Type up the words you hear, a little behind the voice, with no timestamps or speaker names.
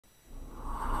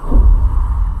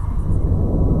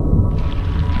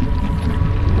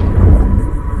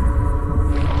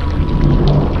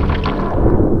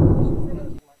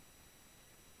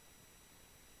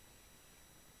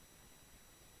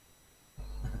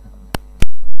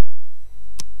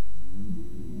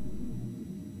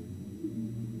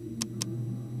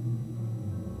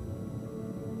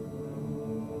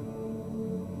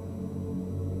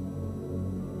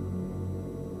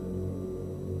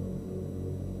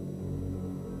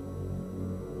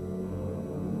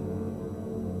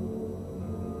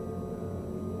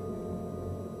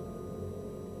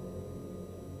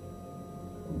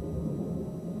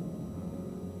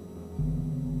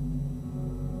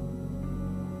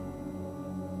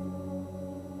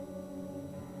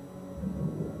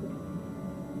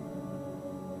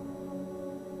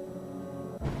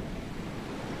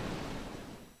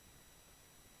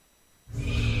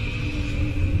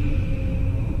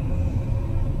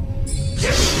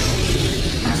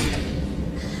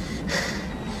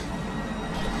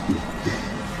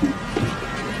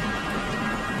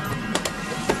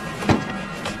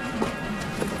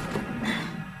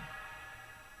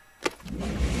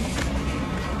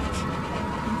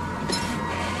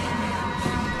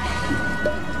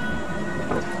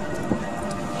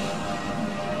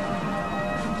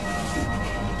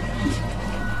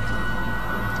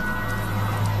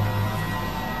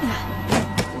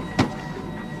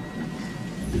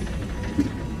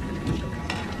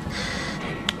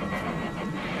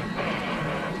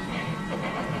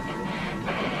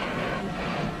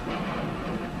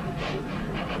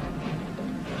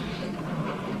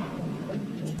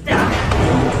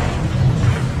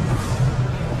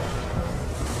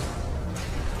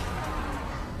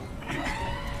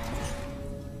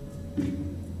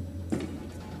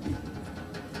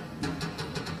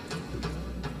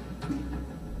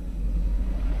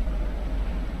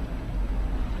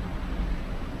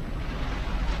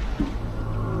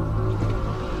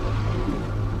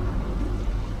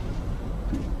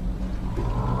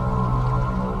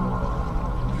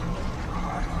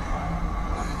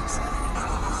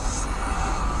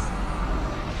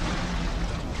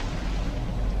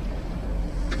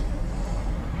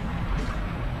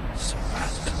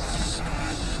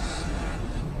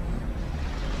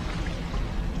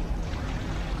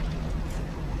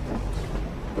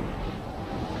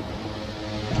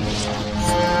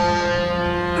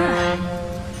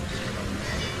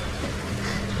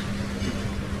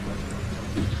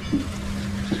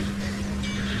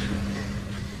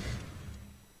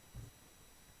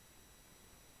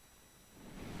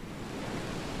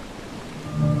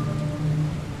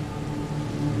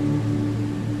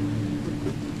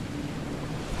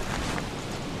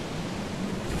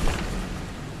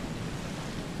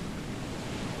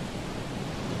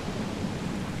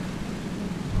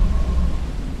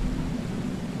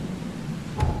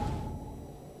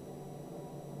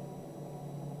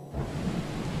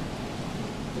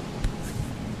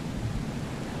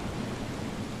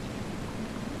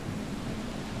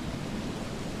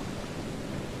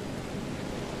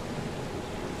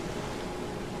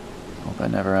I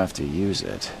never have to use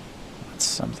it, but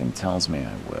something tells me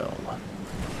I will.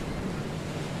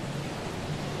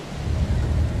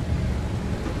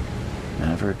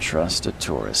 Never trust a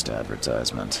tourist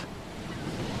advertisement.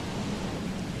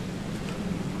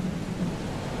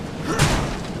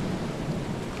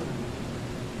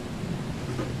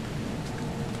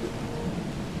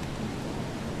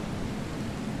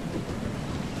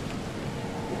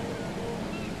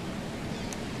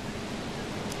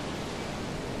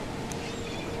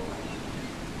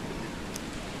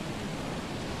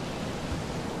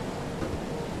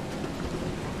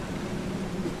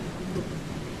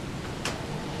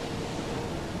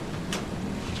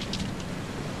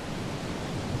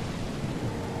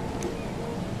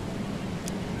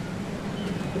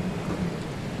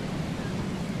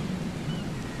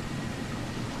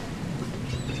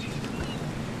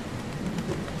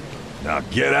 Now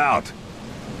get out!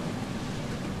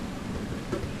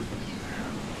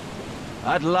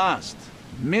 At last,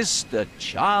 Mr.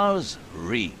 Charles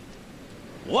Reed.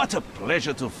 What a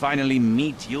pleasure to finally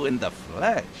meet you in the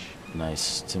flesh.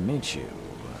 Nice to meet you.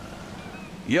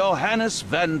 Johannes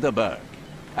van der Berg,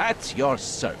 at your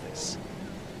service.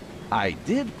 I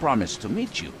did promise to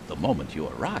meet you the moment you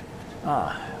arrived.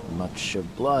 Ah, much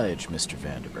obliged, Mr.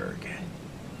 Vanderberg.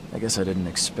 I guess I didn't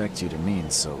expect you to mean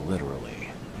so literally.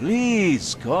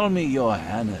 Please call me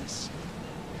Johannes.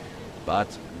 But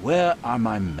where are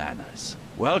my manners?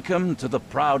 Welcome to the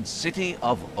proud city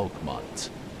of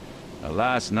Oakmont.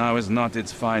 Alas, now is not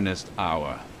its finest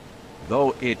hour,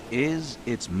 though it is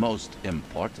its most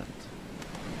important.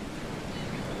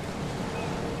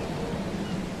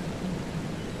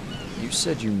 You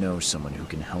said you know someone who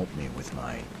can help me with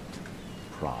my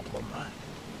problem.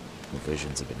 The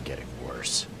visions have been getting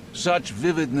worse. Such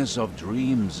vividness of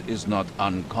dreams is not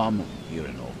uncommon here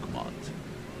in Oakmont.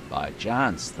 By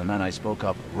chance, the man I spoke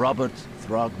of, Robert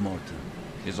Throgmorton,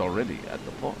 is already at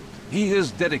the port. He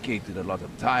has dedicated a lot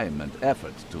of time and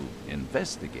effort to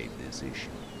investigate this issue.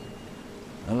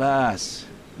 Alas,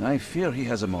 I fear he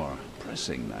has a more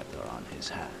pressing matter on his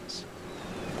hands.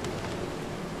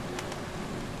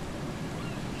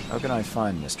 How can I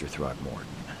find Mr. Throgmorton?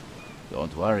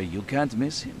 Don't worry, you can't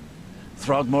miss him.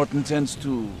 Throgmorton tends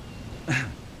to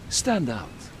stand out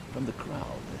from the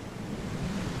crowd.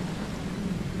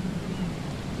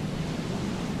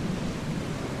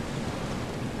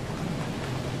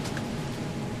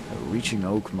 Reaching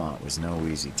Oakmont was no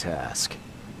easy task.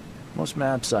 Most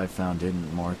maps I found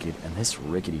didn't mark it, and this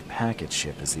rickety packet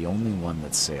ship is the only one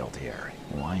that sailed here.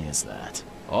 Why is that?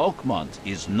 Oakmont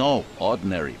is no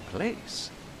ordinary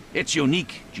place. Its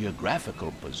unique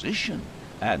geographical position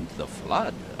and the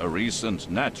flood, a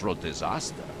recent natural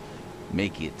disaster,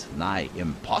 make it nigh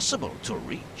impossible to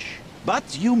reach.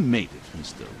 But you made it,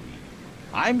 Mr. Reed.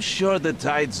 I'm sure the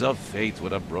tides of fate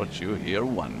would have brought you here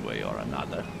one way or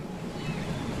another.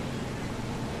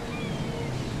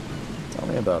 Tell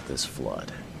me about this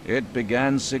flood. It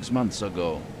began 6 months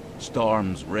ago.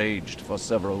 Storms raged for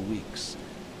several weeks,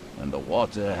 and the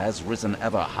water has risen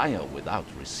ever higher without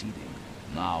receding.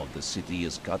 Now the city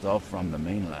is cut off from the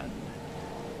mainland.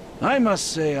 I must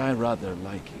say I rather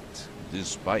like it,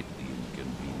 despite the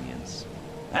inconvenience.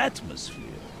 Atmosphere,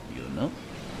 you know?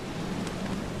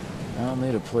 I'll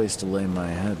need a place to lay my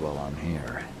head while I'm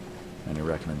here. Any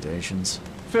recommendations?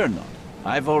 Fear not.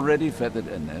 I've already feathered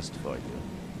a nest for you.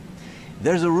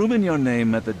 There's a room in your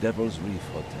name at the Devil's Reef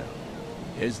Hotel.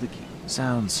 Here's the key.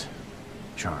 Sounds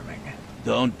charming.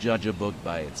 Don't judge a book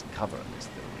by its cover, Mr.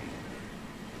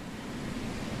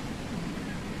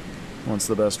 What's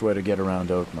the best way to get around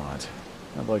Oakmont?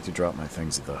 I'd like to drop my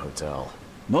things at the hotel.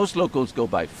 Most locals go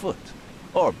by foot,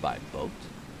 or by boat.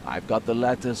 I've got the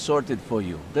latter sorted for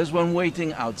you. There's one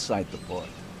waiting outside the port.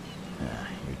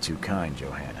 You're too kind,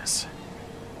 Johannes.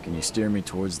 Can you steer me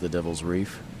towards the Devil's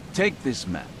Reef? Take this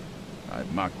map.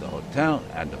 I've marked the hotel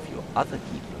and a few other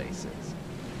key places.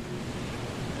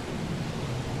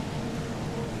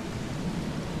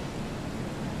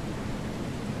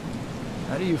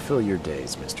 How do you fill your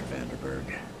days, Mr. Vanderberg?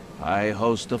 I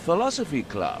host a philosophy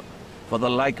club for the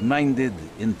like-minded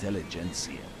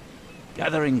intelligentsia,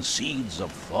 gathering seeds of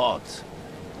thought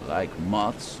like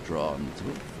moths drawn to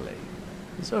a flame.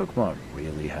 Does Oakmont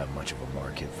really have much of a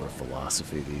market for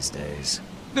philosophy these days?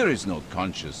 There is no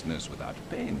consciousness without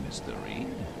pain, Mr.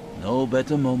 Reed. No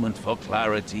better moment for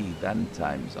clarity than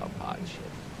times of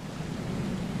hardship.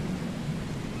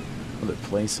 Other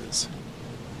places?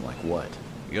 Like what?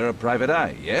 You're a private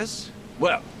eye, yes?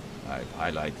 Well, I've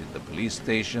highlighted the police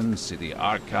station, city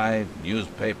archive,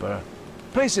 newspaper.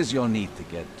 Places you'll need to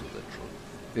get to the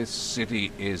truth. This city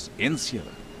is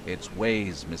insular, its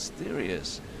ways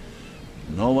mysterious.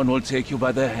 No one will take you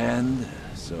by the hand,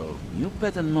 so you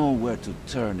better know where to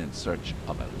turn in search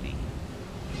of a lead.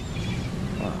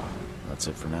 Well, that's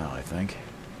it for now, I think.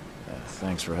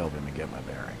 Thanks for helping me get my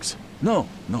bearings. No.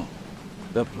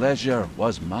 The pleasure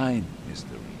was mine,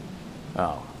 Mr. Reed.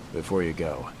 Oh, before you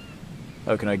go,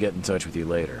 how can I get in touch with you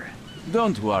later?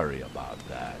 Don't worry about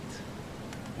that.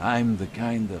 I'm the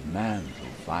kind of man who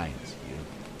finds you.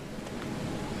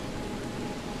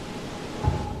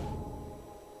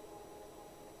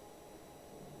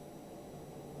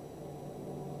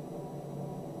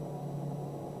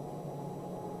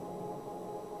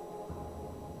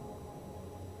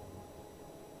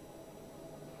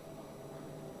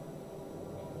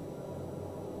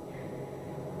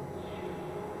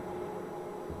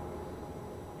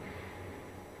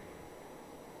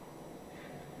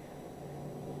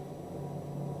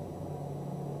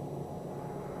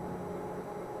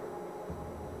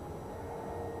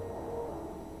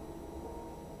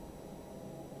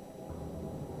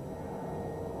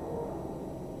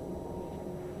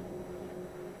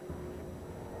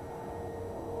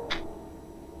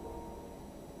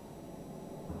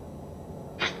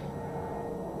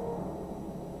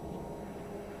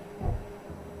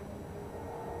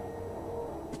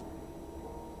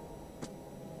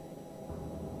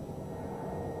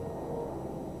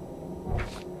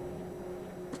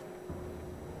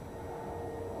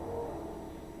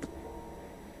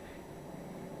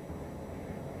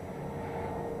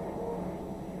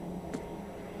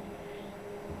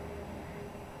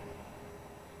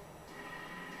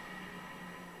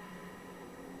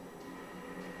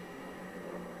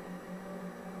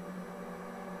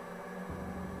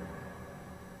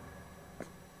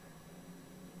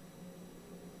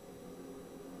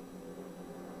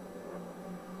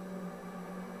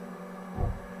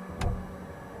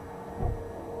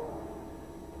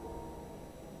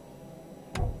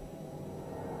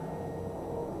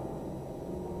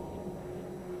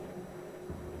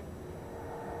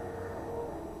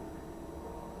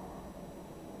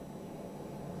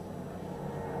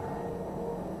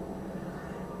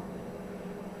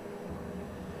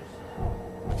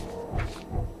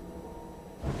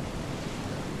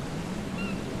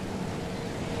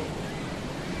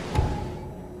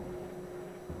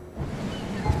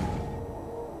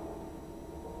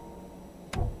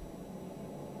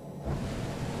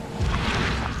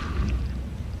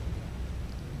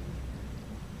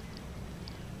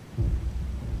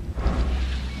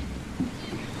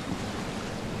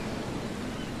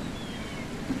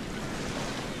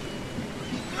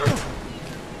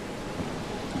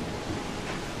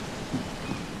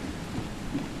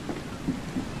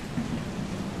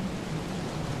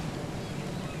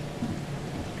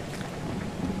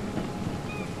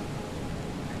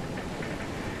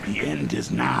 The end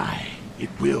is nigh. It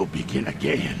will begin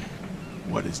again.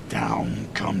 What is down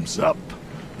comes up.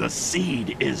 The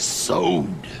seed is sowed.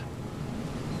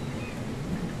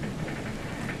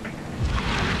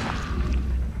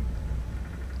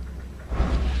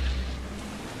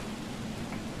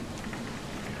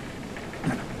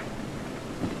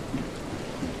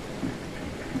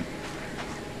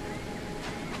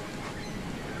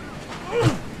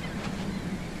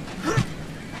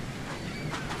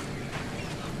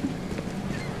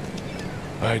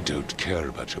 I don't care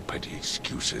about your petty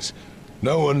excuses.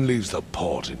 No one leaves the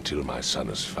port until my son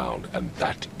is found, and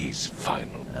that is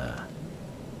final.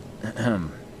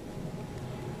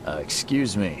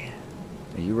 Excuse me.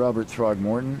 Are you Robert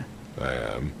Throgmorton? I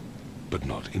am, but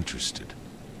not interested.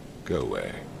 Go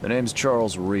away. The name's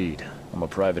Charles Reed. I'm a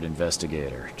private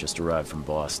investigator, just arrived from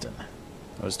Boston.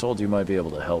 I was told you might be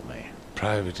able to help me.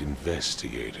 Private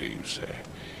investigator, you say?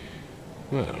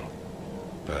 Well,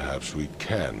 perhaps we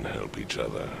can help each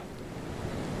other.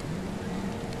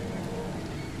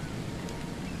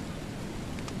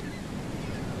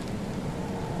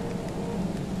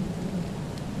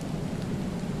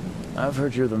 I've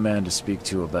heard you're the man to speak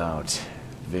to about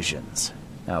visions,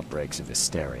 outbreaks of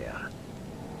hysteria.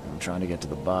 I'm trying to get to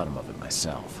the bottom of it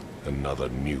myself. Another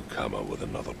newcomer with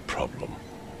another problem.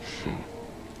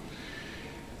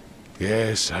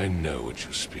 Yes, I know what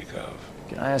you speak of.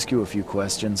 Can I ask you a few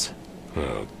questions?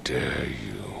 How dare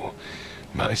you?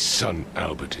 My son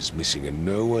Albert is missing, and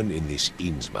no one in this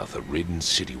Innsmouth-ridden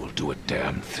city will do a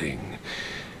damn thing.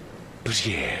 But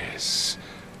yes,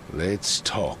 let's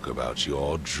talk about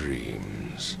your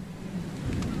dreams.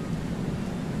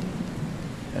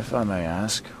 If I may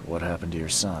ask, what happened to your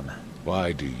son?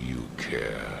 Why do you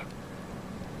care?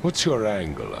 What's your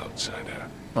angle, outsider?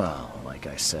 Well, like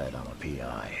I said, I'm a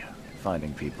PI.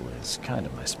 Finding people is kind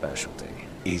of my specialty.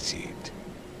 Is it?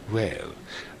 Well,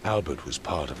 Albert was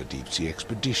part of a deep-sea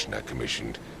expedition I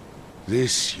commissioned.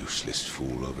 This useless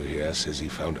fool over here says he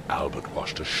found Albert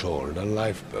washed ashore in a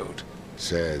lifeboat.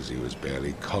 Says he was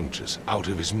barely conscious, out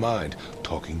of his mind,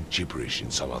 talking gibberish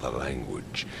in some other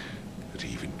language. That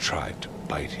he even tried to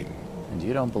bite him. And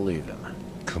you don't believe him?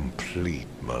 Complete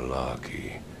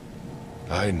malarkey.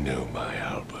 I know my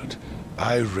Albert.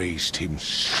 I raised him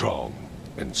strong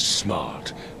and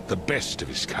smart, the best of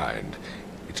his kind.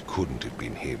 It couldn't have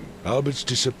been him. Albert's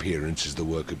disappearance is the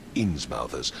work of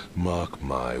Innsmouthers, mark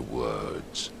my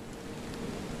words.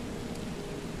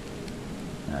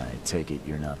 I take it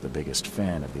you're not the biggest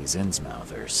fan of these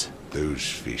Innsmouthers. Those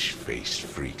fish-faced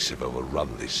freaks have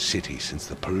overrun this city since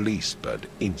the police burned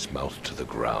Innsmouth to the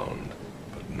ground.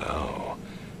 But now,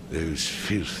 those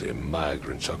filthy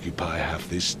migrants occupy half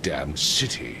this damned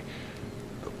city.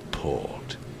 The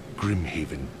port,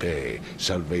 Grimhaven Bay,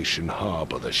 Salvation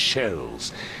Harbor, the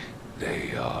shells.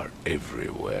 They are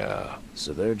everywhere.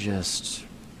 So they're just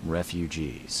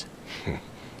refugees?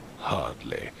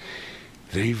 Hardly.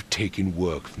 They've taken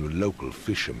work from the local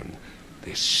fishermen.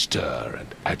 They stir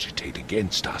and agitate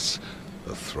against us,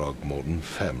 the Throgmorton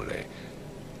family.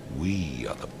 We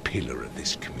are the pillar of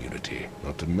this community,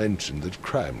 not to mention that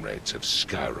crime rates have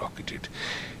skyrocketed.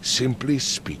 Simply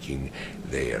speaking,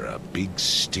 they are a big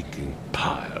stinking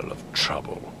pile of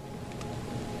trouble.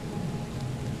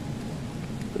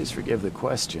 Please forgive the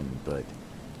question, but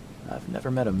I've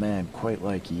never met a man quite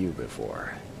like you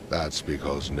before. That's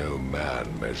because no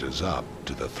man measures up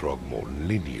to the Throgmorton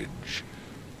lineage.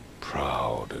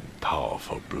 Proud and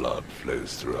powerful blood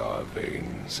flows through our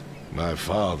veins. My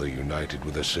father united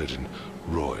with a certain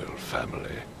royal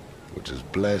family, which has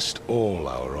blessed all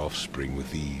our offspring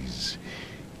with these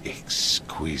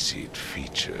exquisite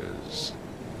features.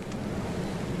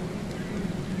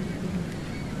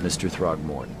 Mr.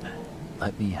 Throgmorton,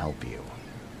 let me help you.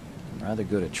 I'm rather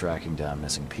good at tracking down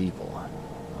missing people.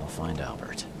 I'll find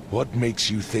Albert. What makes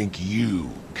you think you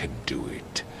can do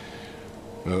it?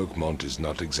 Oakmont is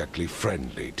not exactly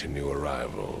friendly to new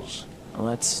arrivals.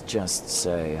 Let's just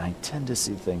say I tend to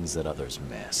see things that others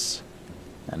miss.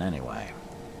 And anyway,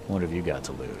 what have you got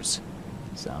to lose?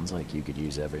 Sounds like you could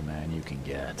use every man you can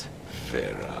get.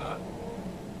 Vera.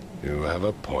 You have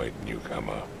a point,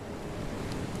 newcomer.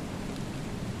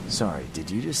 Sorry, did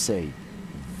you just say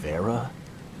Vera?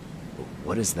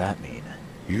 What does that mean?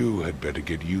 You had better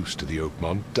get used to the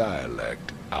Oakmont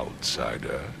dialect,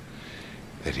 outsider.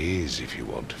 That is, if you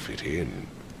want to fit in.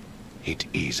 It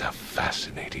is a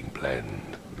fascinating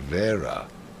blend. Vera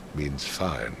means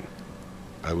fine.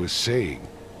 I was saying,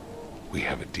 we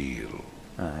have a deal.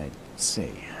 I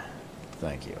see.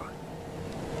 Thank you.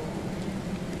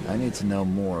 I need to know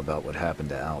more about what happened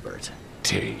to Albert.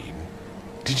 Dane,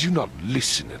 did you not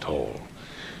listen at all?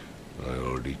 I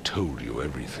already told you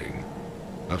everything.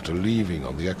 After leaving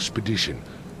on the expedition,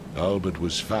 Albert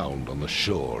was found on the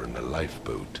shore in a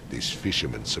lifeboat. These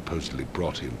fishermen supposedly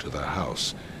brought him to their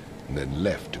house, and then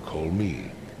left to call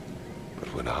me.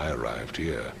 But when I arrived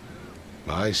here,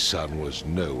 my son was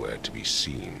nowhere to be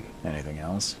seen. Anything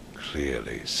else?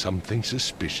 Clearly, something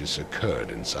suspicious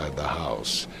occurred inside the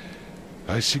house.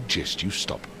 I suggest you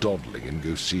stop dawdling and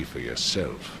go see for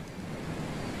yourself.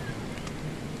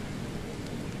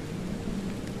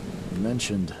 You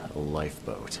mentioned a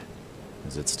lifeboat.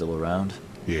 Is it still around?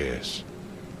 Yes.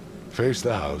 Face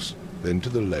the house, then to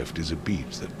the left is a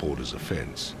beach that borders a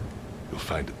fence. You'll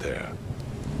find it there.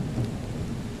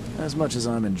 As much as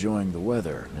I'm enjoying the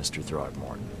weather, Mr.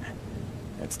 Throgmorton,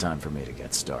 it's time for me to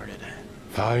get started.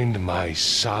 Find my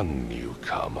son,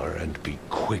 newcomer, and be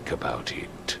quick about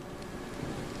it.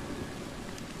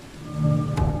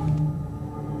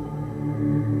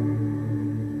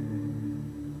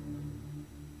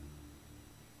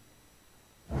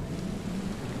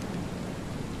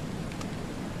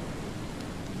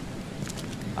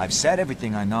 I've said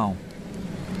everything I know.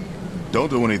 Don't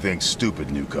do anything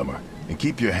stupid, newcomer, and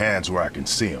keep your hands where I can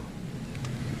see them.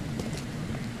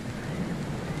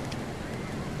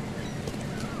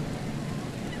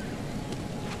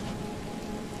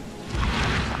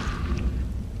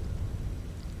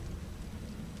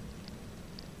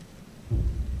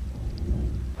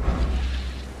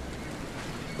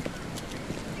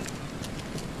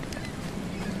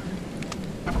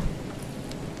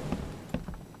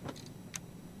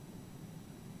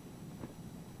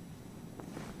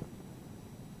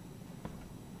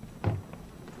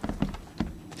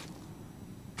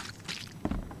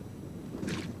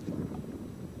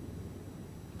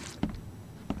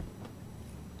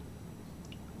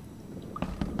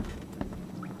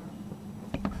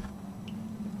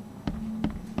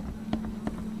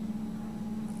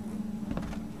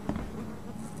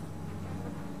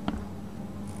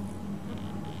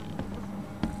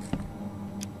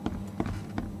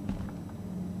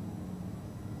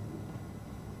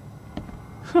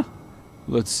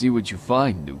 Let's see what you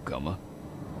find, newcomer.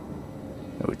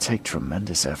 It would take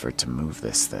tremendous effort to move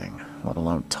this thing, let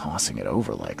alone tossing it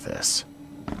over like this.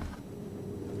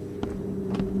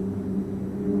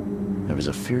 There was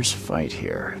a fierce fight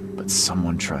here, but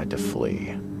someone tried to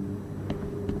flee.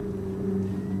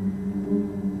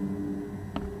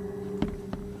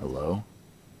 Hello?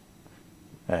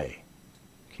 Hey,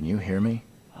 can you hear me?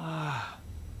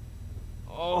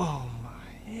 Oh,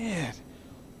 my head.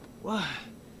 What?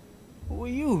 Who are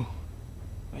you?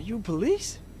 Are you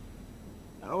police?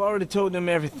 I've already told them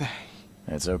everything.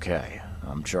 It's okay.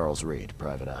 I'm Charles Reed,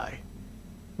 Private Eye.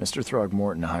 Mr.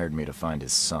 Throgmorton hired me to find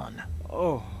his son.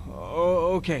 Oh,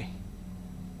 okay.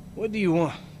 What do you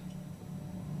want?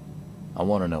 I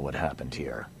want to know what happened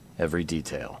here. Every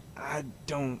detail. I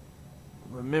don't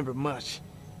remember much.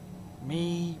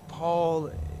 Me,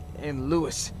 Paul, and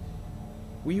Lewis.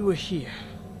 We were here.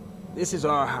 This is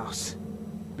our house.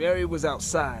 Barry was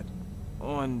outside,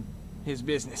 on his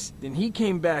business. Then he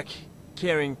came back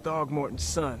carrying Throgmorton's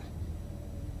son.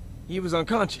 He was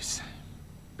unconscious,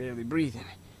 barely breathing.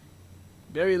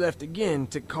 Barry left again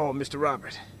to call Mr.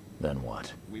 Robert. Then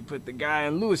what? We put the guy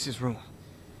in Lewis's room.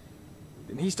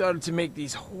 Then he started to make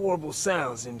these horrible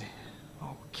sounds and...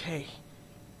 okay.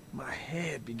 My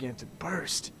head began to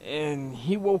burst, and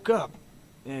he woke up.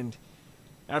 And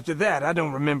after that, I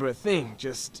don't remember a thing,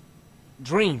 just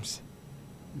dreams.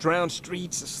 Drowned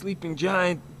streets, a sleeping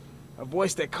giant, a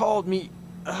voice that called me...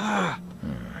 That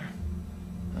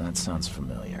sounds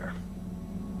familiar.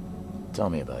 Tell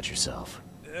me about yourself.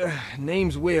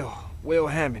 Name's Will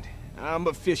Hammond. I'm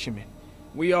a fisherman.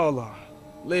 We all are.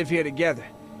 Live here together.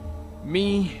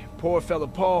 Me, poor fella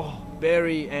Paul,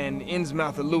 Barry, and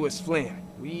Innsmouther Lewis Flynn.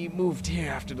 We moved here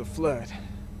after the flood.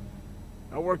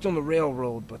 I worked on the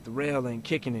railroad, but the rail ain't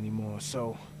kicking anymore,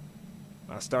 so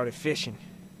I started fishing.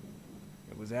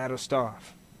 It was at or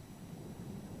starve.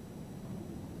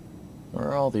 Where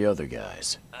are all the other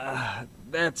guys?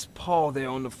 That's Paul there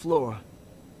on the floor.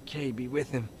 Kay be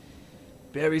with him.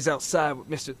 Barry's outside with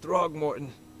Mr. Throgmorton.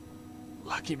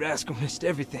 Lucky rascal missed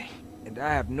everything. And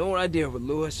I have no idea where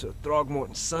Lewis or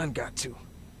Throgmorton's son got to.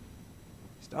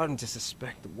 Starting to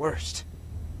suspect the worst.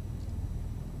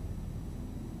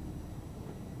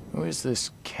 Who is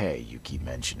this Kay you keep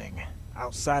mentioning?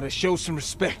 Outsiders, show some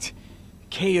respect.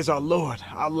 Kay is our lord,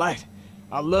 our light,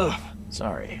 our love.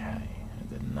 Sorry, I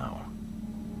didn't know.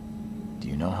 Do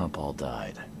you know how Paul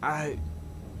died? I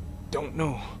don't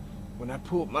know. When I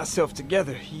pulled myself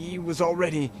together, he was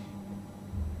already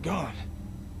gone.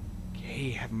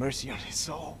 Kay have mercy on his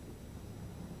soul.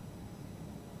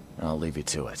 I'll leave you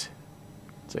to it.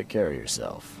 Take care of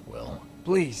yourself, Will.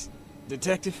 Please,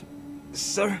 detective,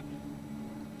 sir,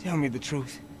 tell me the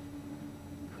truth.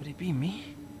 Could it be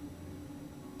me?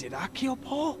 Did I kill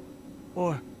Paul?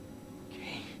 Or,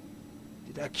 Kay,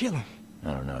 did I kill him?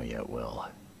 I don't know yet, Will.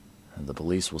 The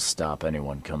police will stop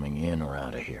anyone coming in or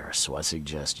out of here, so I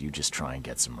suggest you just try and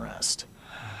get some rest.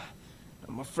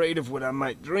 I'm afraid of what I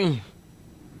might dream.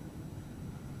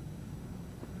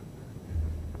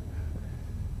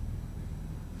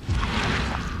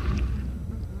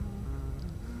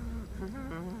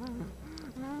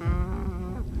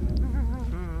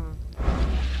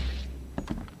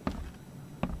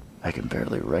 I can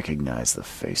barely recognize the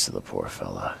face of the poor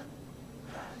fella.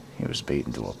 He was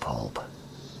beaten to a pulp.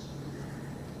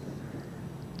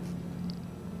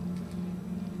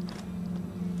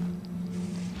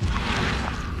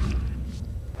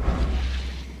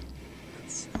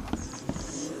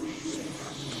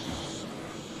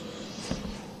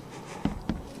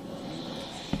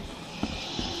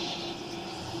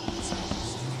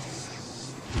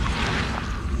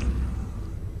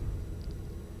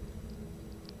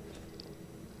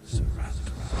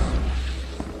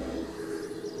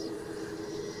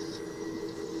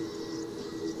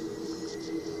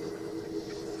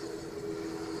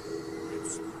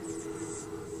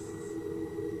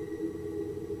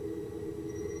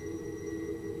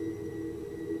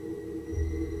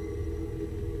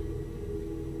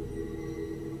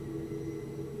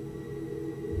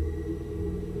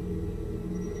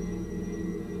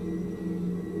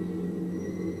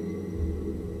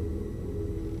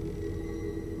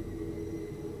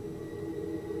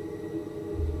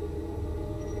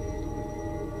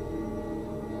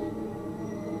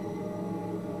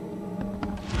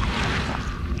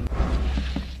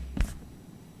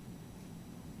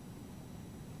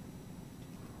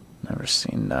 Never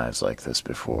seen knives like this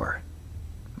before.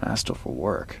 Masterful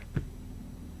work.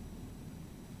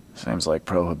 Seems like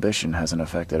Prohibition hasn't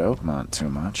affected Oakmont too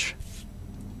much.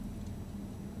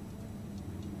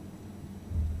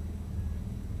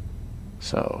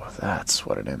 So, that's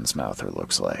what an Innsmouther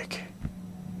looks like.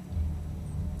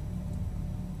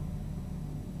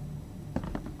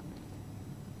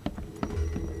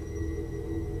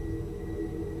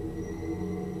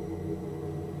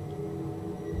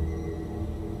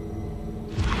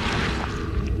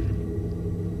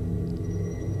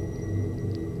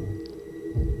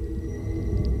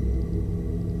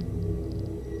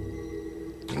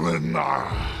 Klena,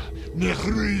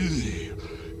 Nehri,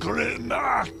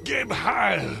 Klena,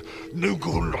 Gebhal,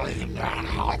 Nugulena,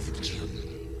 Haften.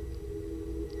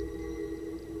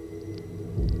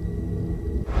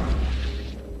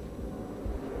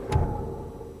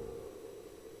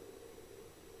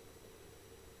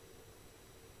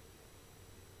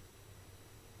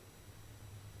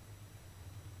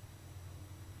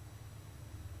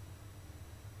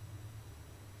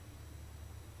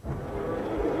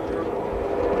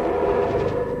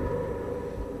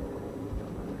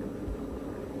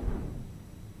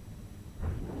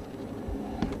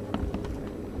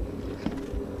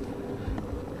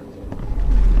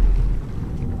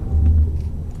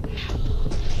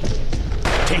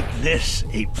 This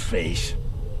ape face.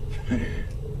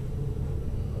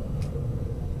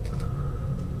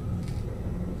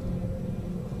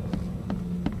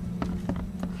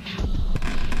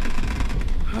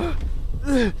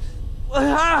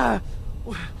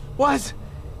 What's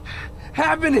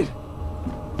happening?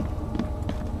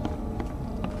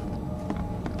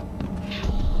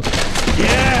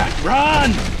 Yeah,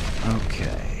 run!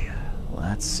 Okay,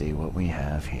 let's see what we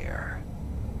have here.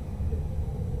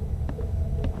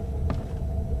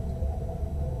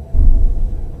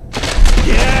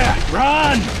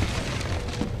 Run!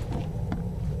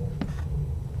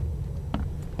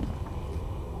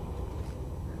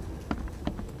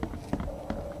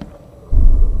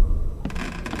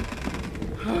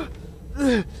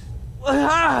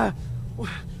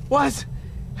 What's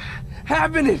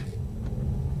happening?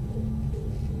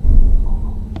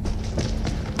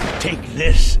 Take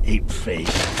this, ape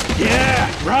face. Yeah,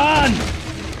 run!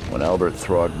 When Albert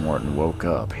Throgmorton woke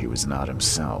up, he was not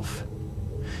himself.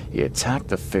 He attacked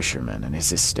the fishermen, and his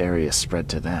hysteria spread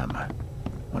to them.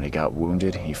 When he got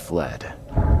wounded, he fled.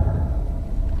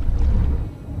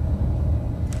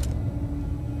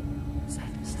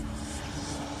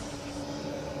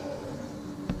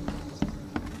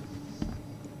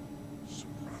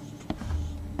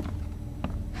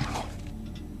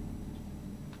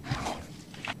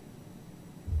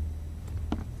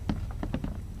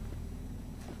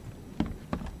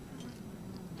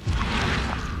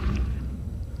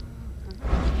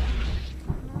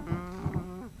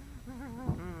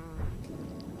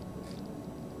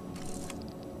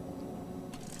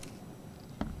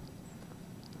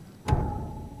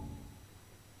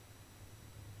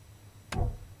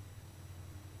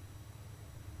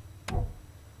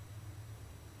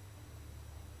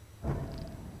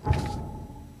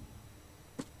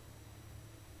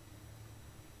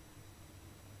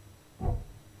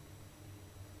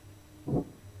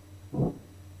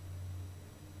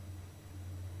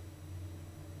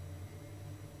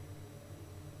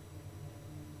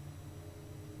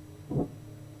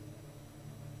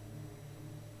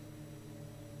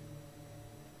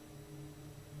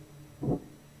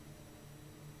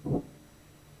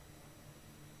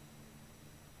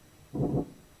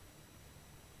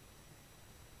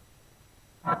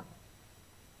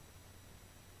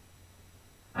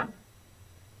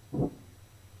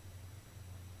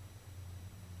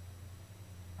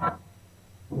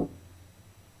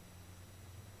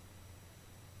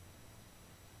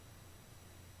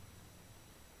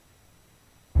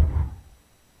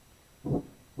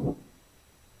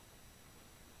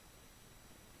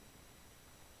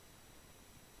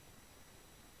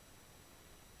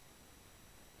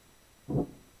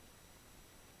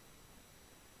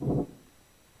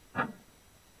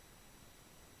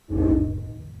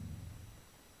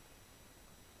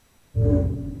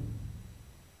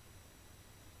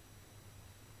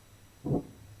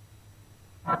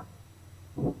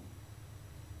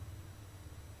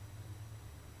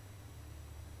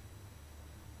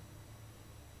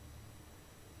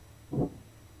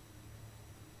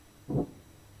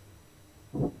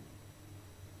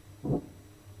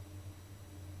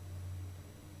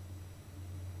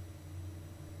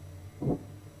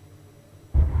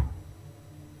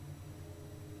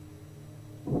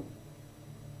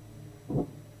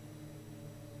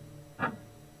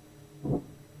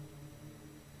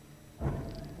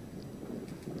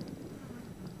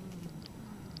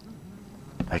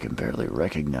 I can barely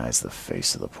recognize the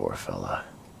face of the poor fella.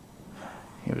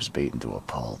 He was beaten to a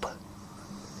pulp.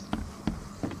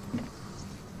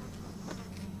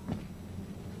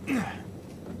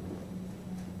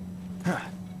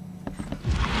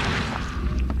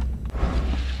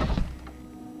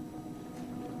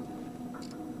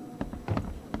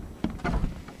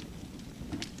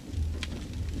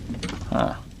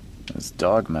 Huh. This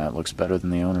dog mat looks better than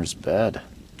the owner's bed.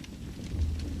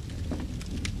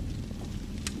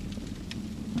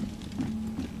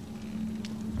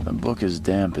 The book is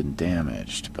damp and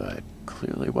damaged, but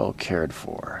clearly well cared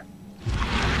for.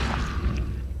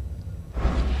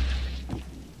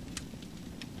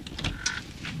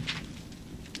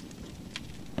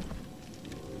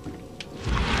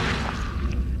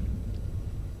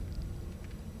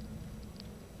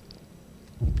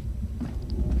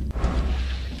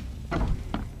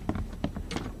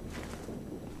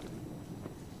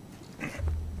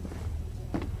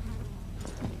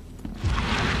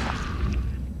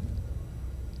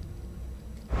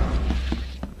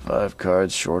 Five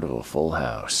cards short of a full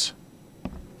house.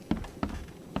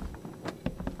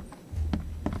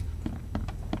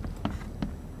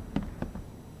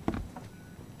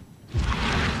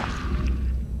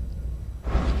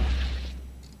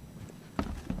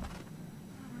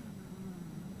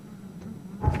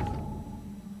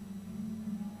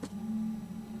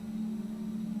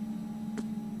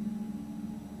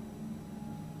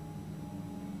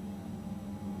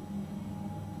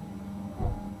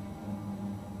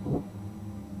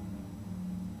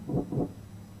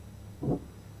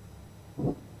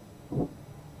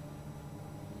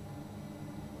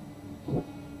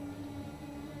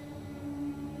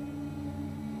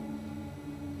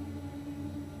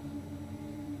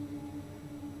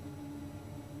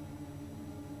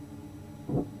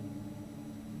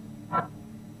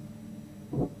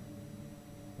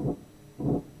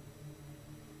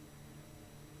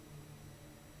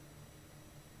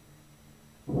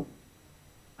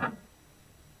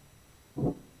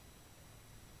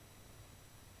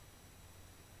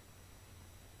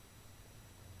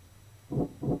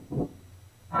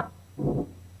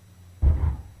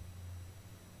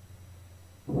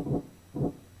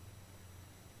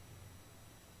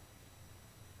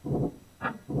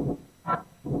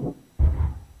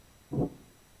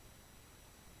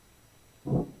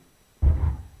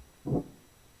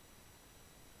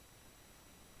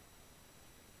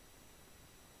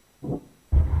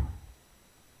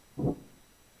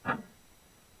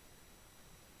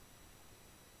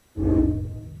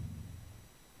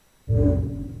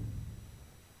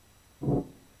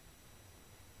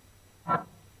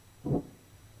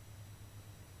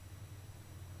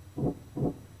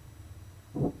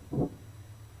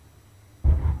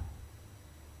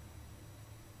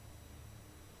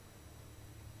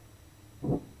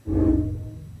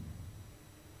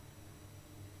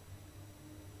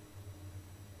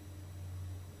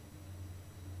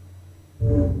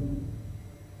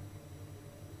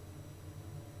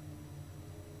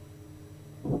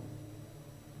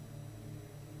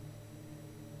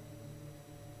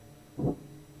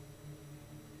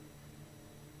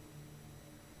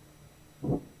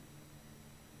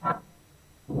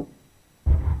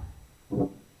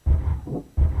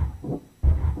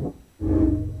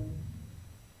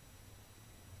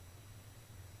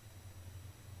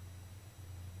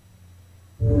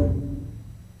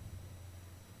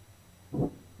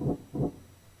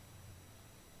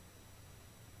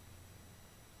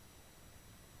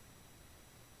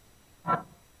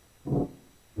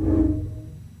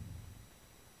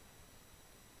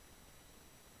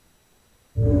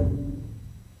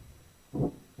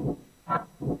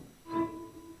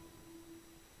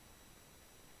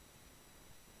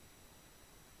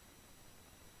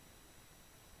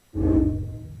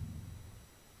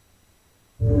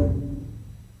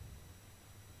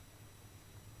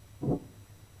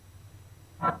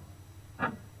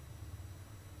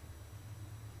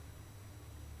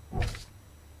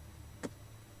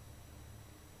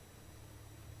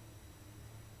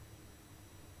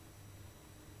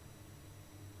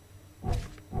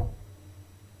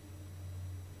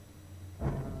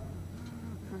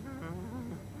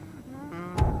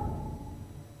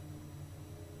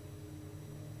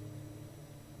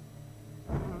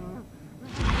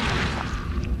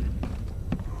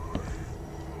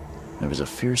 There was a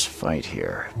fierce fight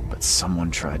here, but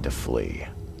someone tried to flee.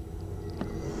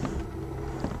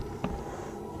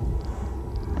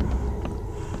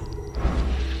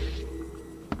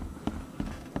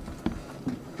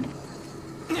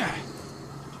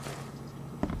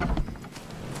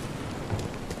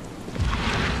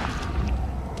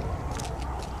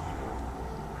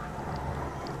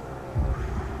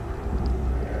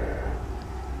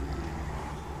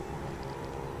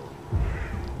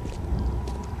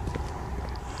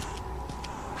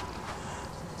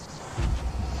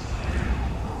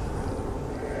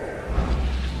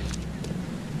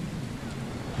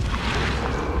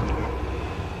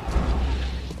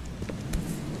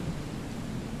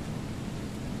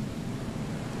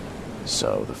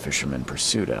 So the fisherman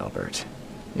pursued Albert,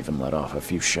 even let off a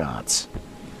few shots.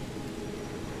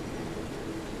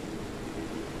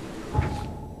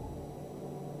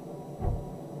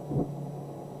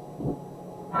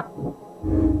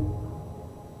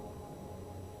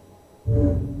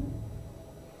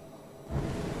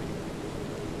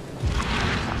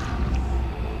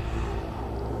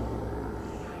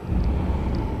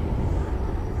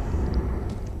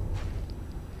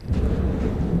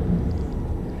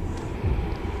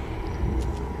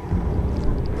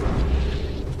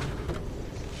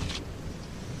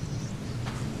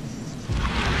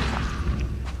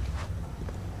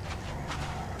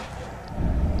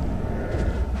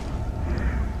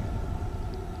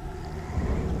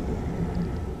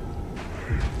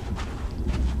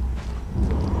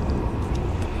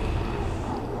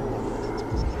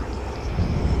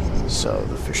 So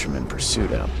the fisherman pursued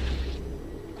him.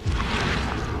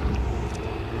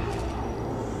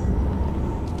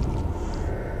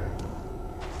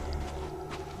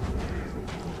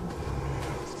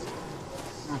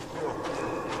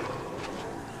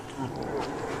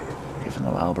 Even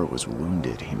though Albert was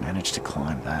wounded, he managed to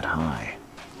climb that high.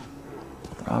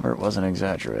 Robert wasn't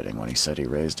exaggerating when he said he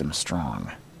raised him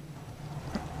strong.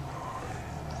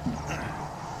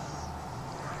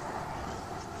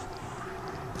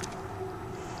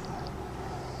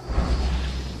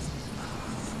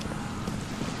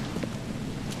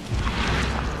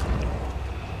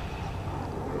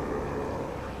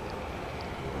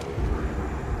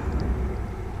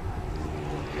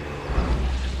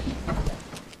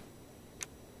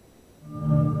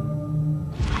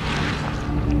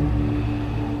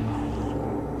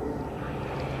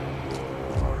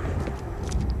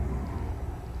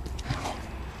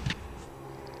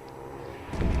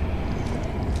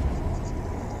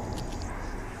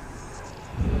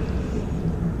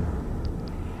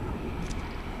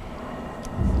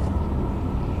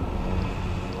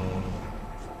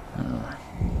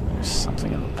 There's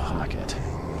something in the pocket.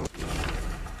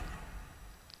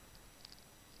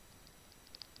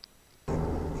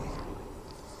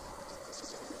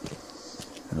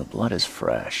 And the blood is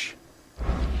fresh.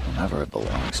 Whomever it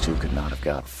belongs to could not have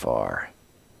got far.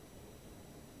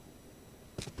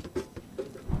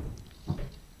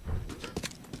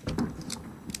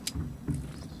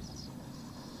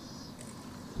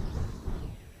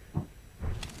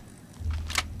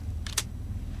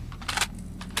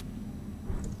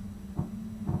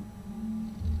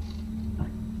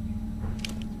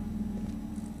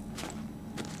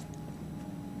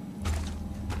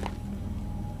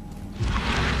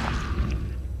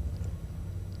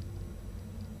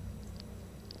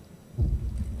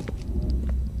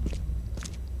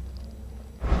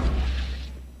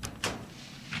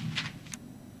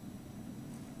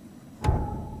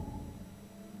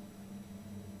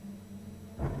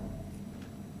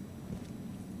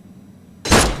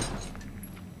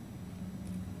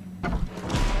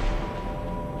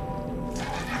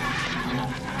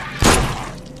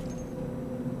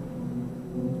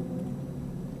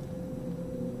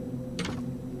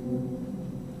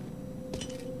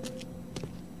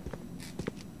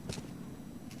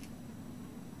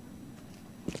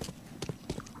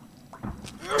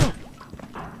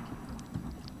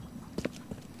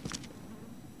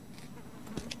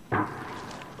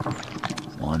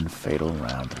 One fatal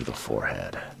round through the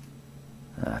forehead.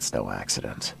 That's no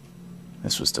accident.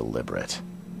 This was deliberate.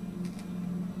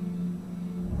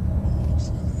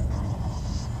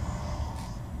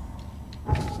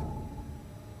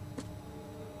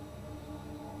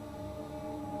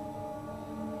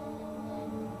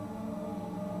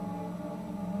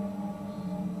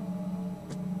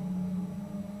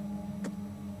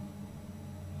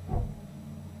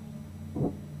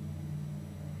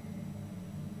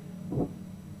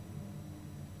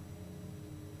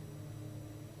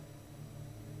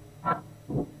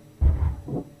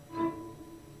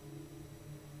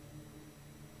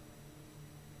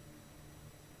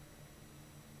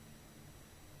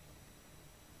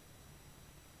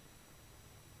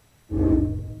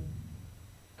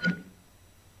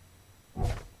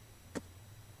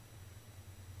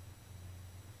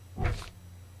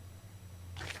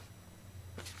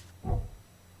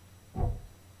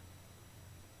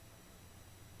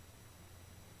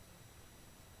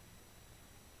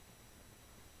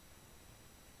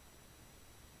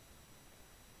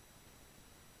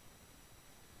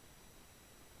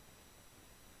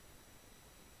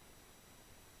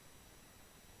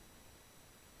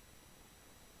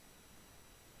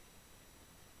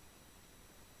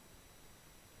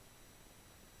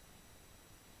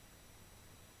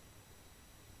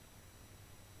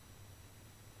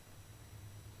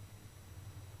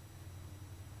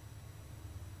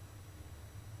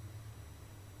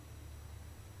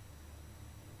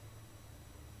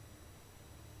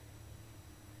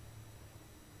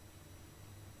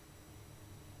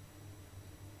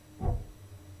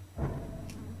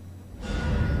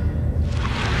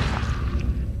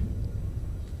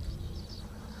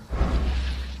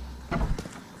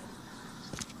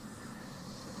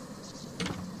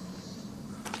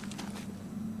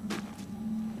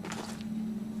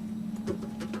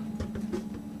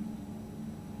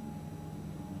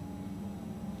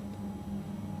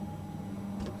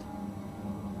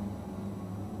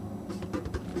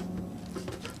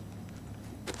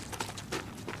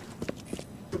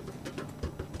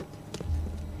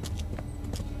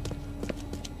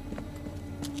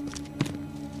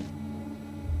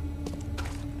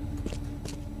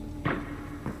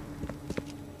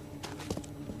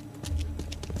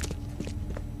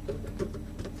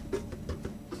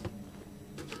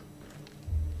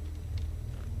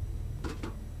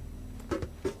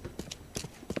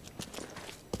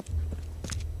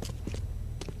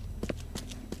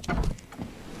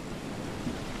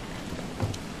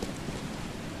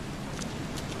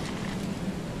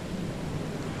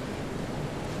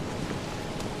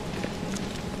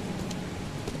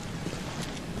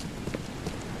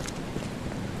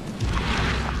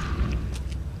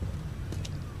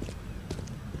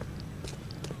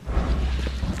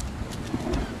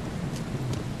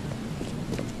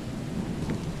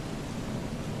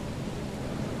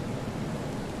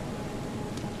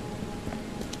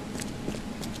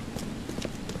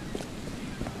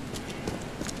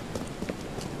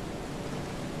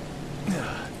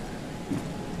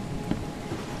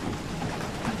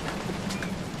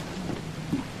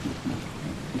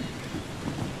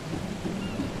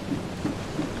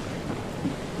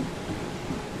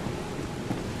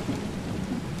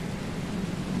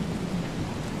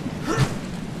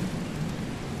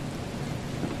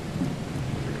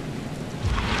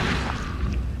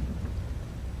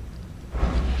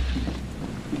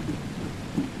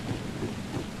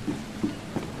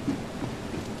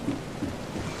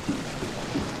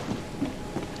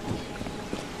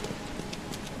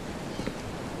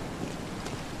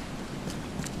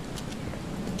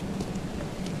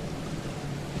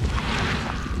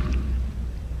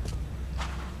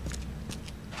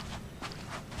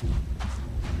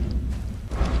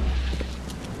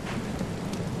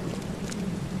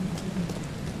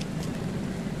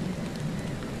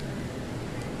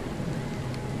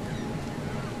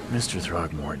 Mr.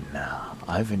 Throgmorton,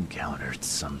 I've encountered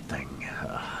something,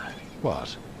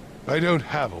 What? I don't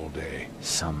have all day.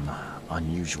 some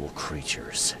unusual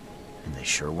creatures, and they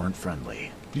sure weren't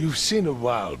friendly. You've seen a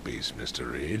wild beast,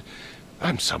 Mr. Reed.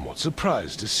 I'm somewhat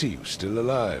surprised to see you still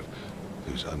alive.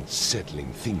 Those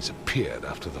unsettling things appeared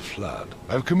after the flood.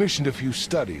 I've commissioned a few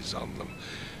studies on them,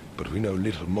 but we know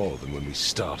little more than when we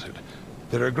started.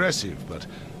 They're aggressive, but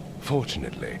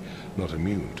fortunately not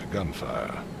immune to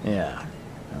gunfire. Yeah,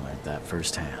 I learned that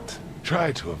firsthand.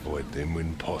 Try to avoid them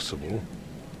when possible.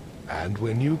 And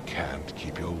when you can't,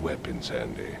 keep your weapons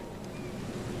handy.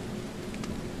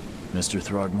 Mr.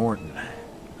 Throgmorton,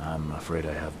 I'm afraid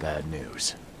I have bad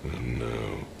news. Oh,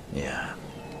 no. Yeah,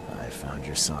 I found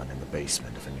your son in the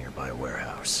basement of a nearby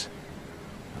warehouse.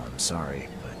 I'm sorry,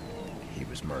 but he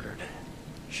was murdered.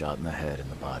 Shot in the head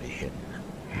and the body hidden.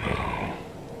 No.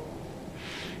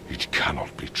 It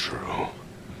cannot be true.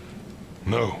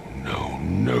 No, no,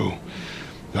 no.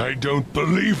 I don't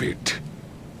believe it.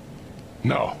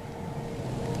 No.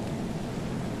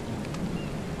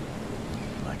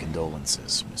 My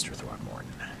condolences, Mr. Throgmorton.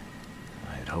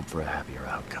 I had hoped for a happier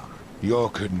outcome. Your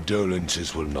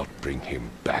condolences will not bring him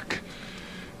back.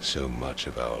 So much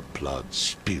of our blood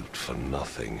spilt for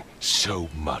nothing. So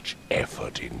much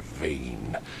effort in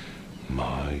vain.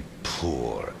 My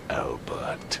poor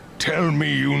Albert. Tell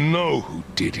me you know who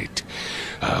did it.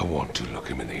 I want to look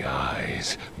him in the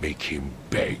eyes, make him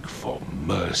beg for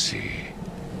mercy.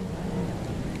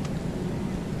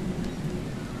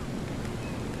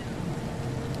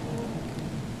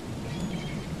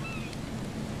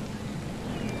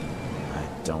 I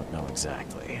don't know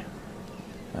exactly.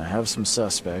 I have some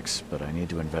suspects, but I need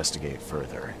to investigate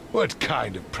further. What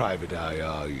kind of private eye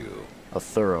are you? A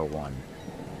thorough one.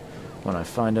 When I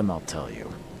find him, I'll tell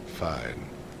you. Fine.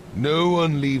 No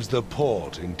one leaves the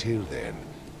port until then.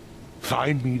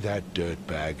 Find me that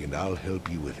dirtbag and I'll help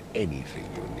you with anything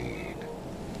you need.